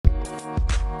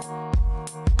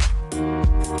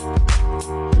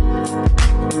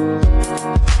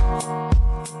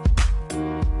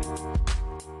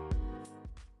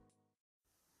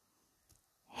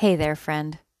Hey there,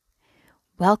 friend.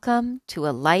 Welcome to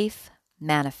A Life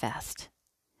Manifest.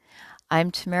 I'm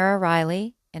Tamara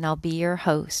Riley, and I'll be your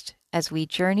host as we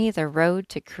journey the road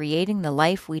to creating the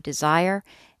life we desire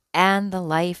and the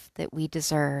life that we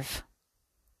deserve.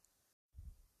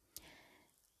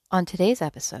 On today's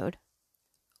episode,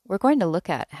 we're going to look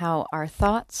at how our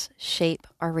thoughts shape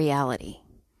our reality.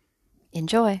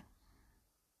 Enjoy.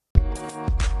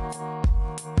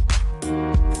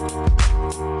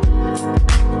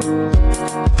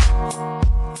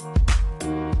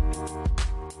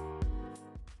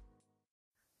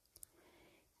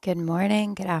 Good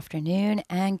morning, good afternoon,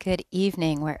 and good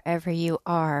evening, wherever you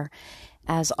are.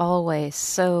 As always,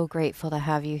 so grateful to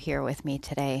have you here with me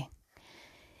today.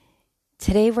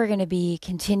 Today, we're going to be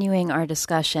continuing our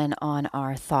discussion on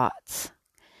our thoughts.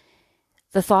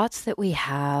 The thoughts that we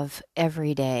have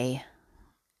every day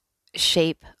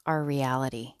shape our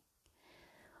reality.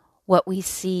 What we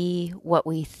see, what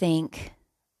we think,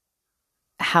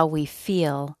 how we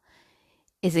feel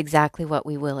is exactly what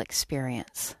we will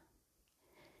experience.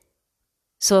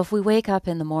 So if we wake up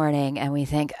in the morning and we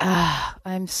think,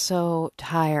 I'm so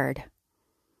tired.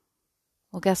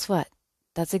 Well, guess what?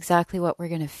 That's exactly what we're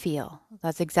going to feel.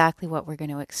 That's exactly what we're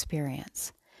going to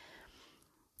experience.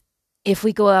 If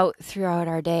we go out throughout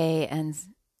our day and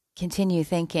continue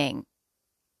thinking,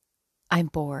 I'm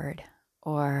bored,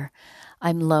 or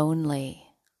I'm lonely,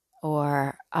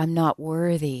 or I'm not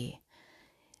worthy,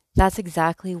 that's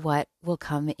exactly what will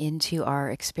come into our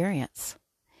experience.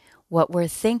 What we're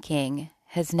thinking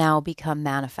has now become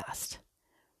manifest.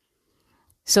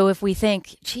 So if we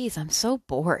think, geez, I'm so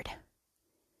bored.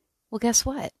 Well, guess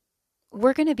what?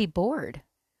 We're going to be bored.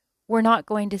 We're not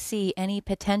going to see any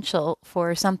potential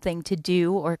for something to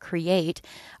do or create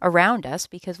around us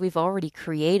because we've already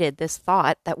created this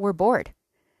thought that we're bored.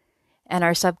 And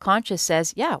our subconscious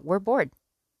says, yeah, we're bored,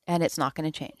 and it's not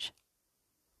going to change.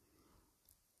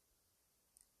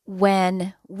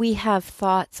 When we have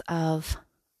thoughts of,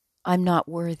 I'm not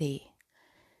worthy,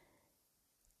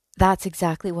 that's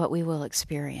exactly what we will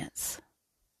experience.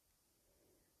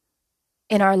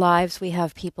 In our lives, we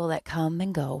have people that come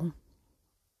and go,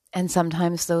 and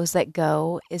sometimes those that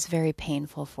go is very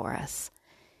painful for us.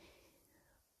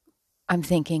 I'm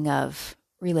thinking of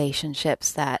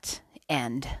relationships that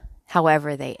end,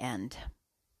 however they end.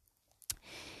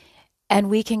 And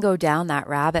we can go down that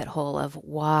rabbit hole of,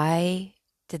 why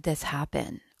did this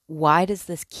happen? Why does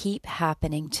this keep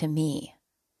happening to me?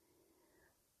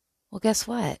 Well, guess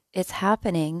what? It's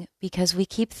happening because we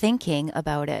keep thinking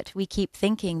about it. We keep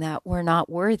thinking that we're not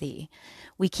worthy.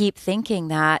 We keep thinking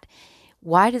that,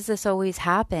 why does this always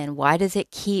happen? Why does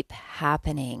it keep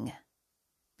happening?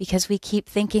 Because we keep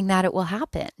thinking that it will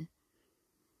happen.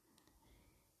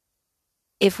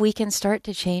 If we can start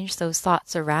to change those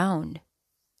thoughts around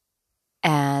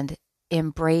and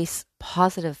embrace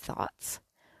positive thoughts,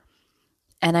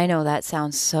 and I know that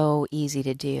sounds so easy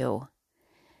to do,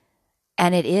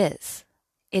 and it is.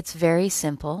 It's very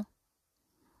simple,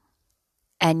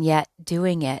 and yet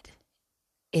doing it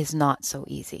is not so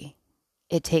easy.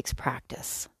 It takes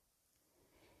practice.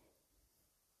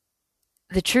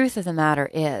 The truth of the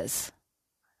matter is,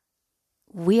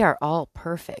 we are all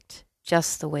perfect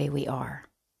just the way we are.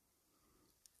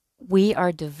 We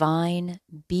are divine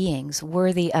beings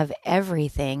worthy of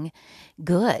everything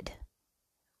good.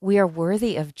 We are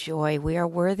worthy of joy. We are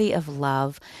worthy of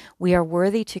love. We are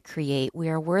worthy to create. We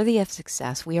are worthy of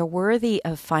success. We are worthy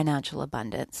of financial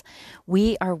abundance.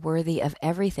 We are worthy of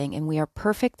everything, and we are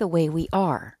perfect the way we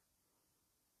are.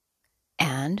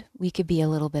 And we could be a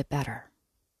little bit better.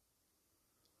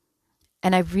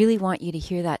 And I really want you to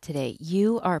hear that today.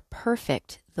 You are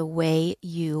perfect the way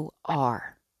you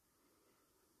are.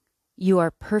 You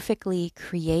are perfectly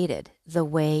created the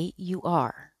way you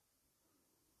are.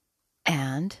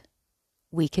 And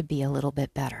we could be a little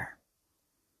bit better.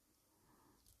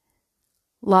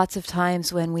 Lots of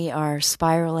times when we are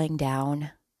spiraling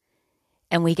down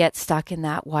and we get stuck in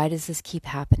that, why does this keep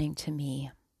happening to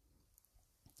me?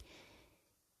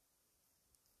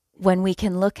 When we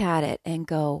can look at it and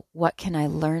go, what can I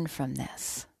learn from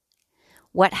this?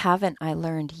 What haven't I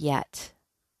learned yet?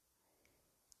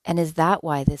 And is that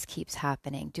why this keeps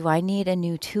happening? Do I need a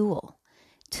new tool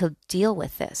to deal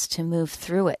with this, to move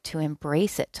through it, to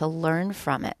embrace it, to learn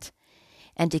from it,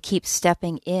 and to keep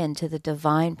stepping into the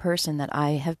divine person that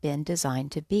I have been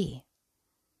designed to be?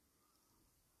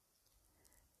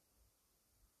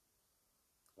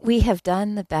 We have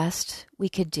done the best we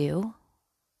could do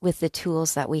with the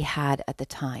tools that we had at the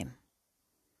time.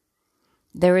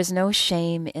 There is no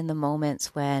shame in the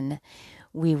moments when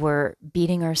we were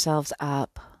beating ourselves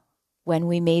up, when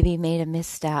we maybe made a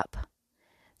misstep.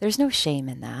 There's no shame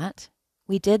in that.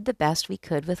 We did the best we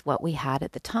could with what we had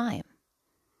at the time.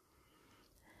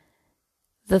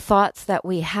 The thoughts that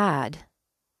we had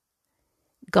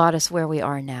got us where we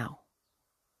are now.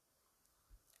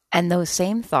 And those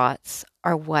same thoughts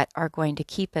are what are going to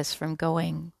keep us from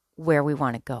going where we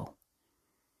want to go.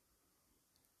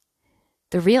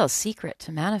 The real secret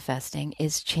to manifesting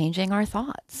is changing our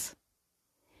thoughts.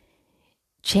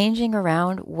 Changing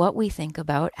around what we think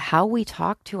about, how we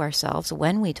talk to ourselves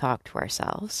when we talk to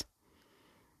ourselves.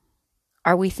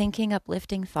 Are we thinking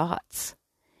uplifting thoughts?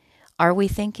 Are we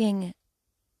thinking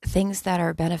things that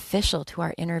are beneficial to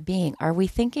our inner being? Are we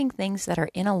thinking things that are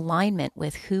in alignment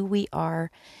with who we are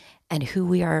and who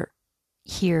we are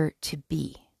here to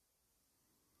be?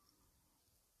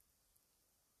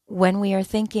 When we are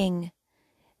thinking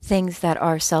things that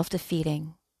are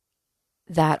self-defeating,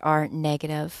 that are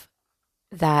negative,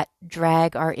 that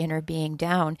drag our inner being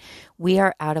down, we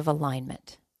are out of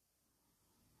alignment.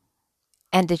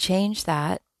 And to change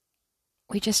that,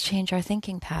 we just change our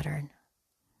thinking pattern.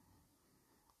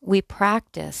 We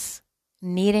practice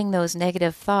meeting those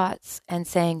negative thoughts and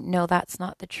saying, no, that's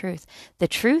not the truth. The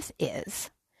truth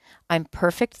is, I'm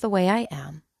perfect the way I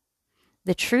am.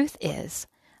 The truth is,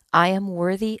 I am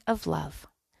worthy of love.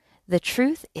 The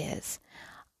truth is,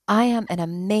 I am an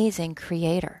amazing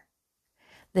creator.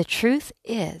 The truth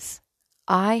is,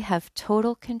 I have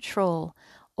total control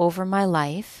over my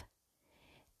life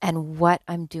and what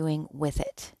I'm doing with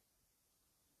it.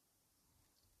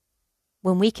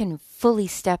 When we can fully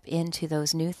step into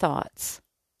those new thoughts,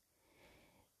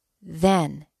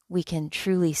 then we can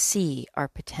truly see our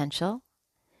potential.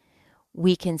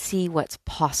 We can see what's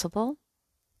possible.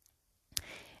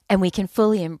 And we can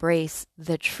fully embrace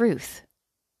the truth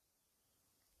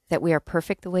that we are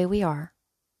perfect the way we are,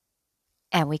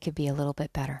 and we could be a little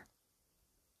bit better.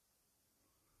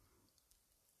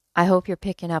 I hope you're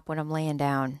picking up when I'm laying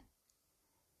down.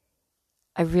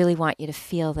 I really want you to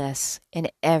feel this in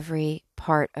every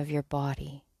part of your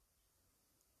body.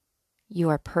 You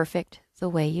are perfect the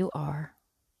way you are,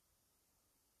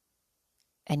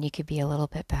 and you could be a little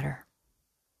bit better.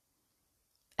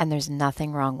 And there's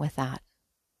nothing wrong with that.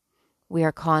 We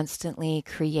are constantly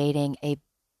creating a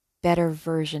better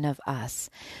version of us.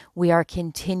 We are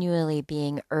continually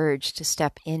being urged to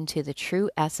step into the true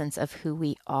essence of who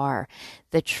we are,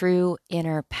 the true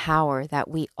inner power that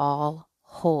we all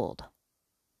hold.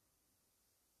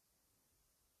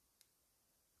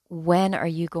 When are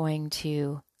you going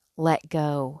to let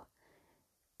go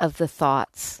of the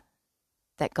thoughts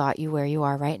that got you where you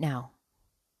are right now?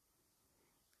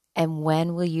 And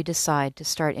when will you decide to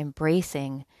start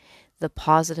embracing the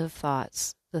positive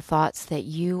thoughts, the thoughts that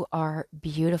you are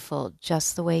beautiful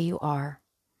just the way you are,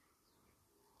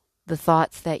 the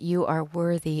thoughts that you are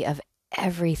worthy of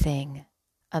everything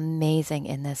amazing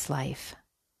in this life?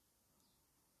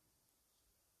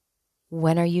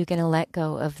 When are you going to let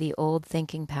go of the old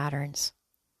thinking patterns?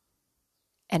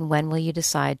 And when will you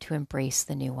decide to embrace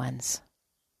the new ones?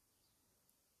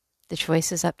 The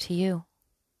choice is up to you.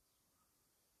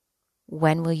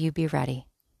 When will you be ready?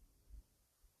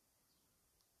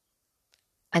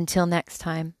 Until next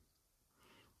time,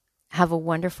 have a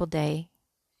wonderful day.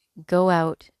 Go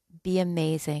out, be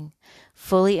amazing,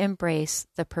 fully embrace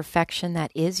the perfection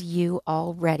that is you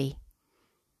already,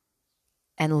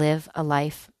 and live a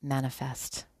life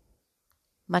manifest.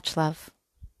 Much love.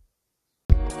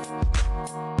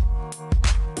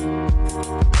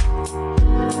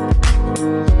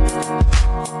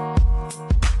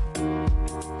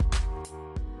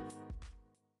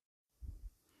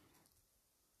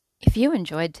 If you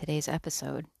enjoyed today's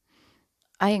episode,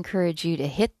 I encourage you to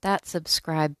hit that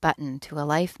subscribe button to A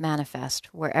Life Manifest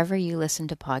wherever you listen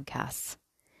to podcasts.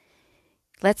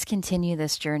 Let's continue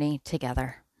this journey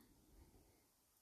together.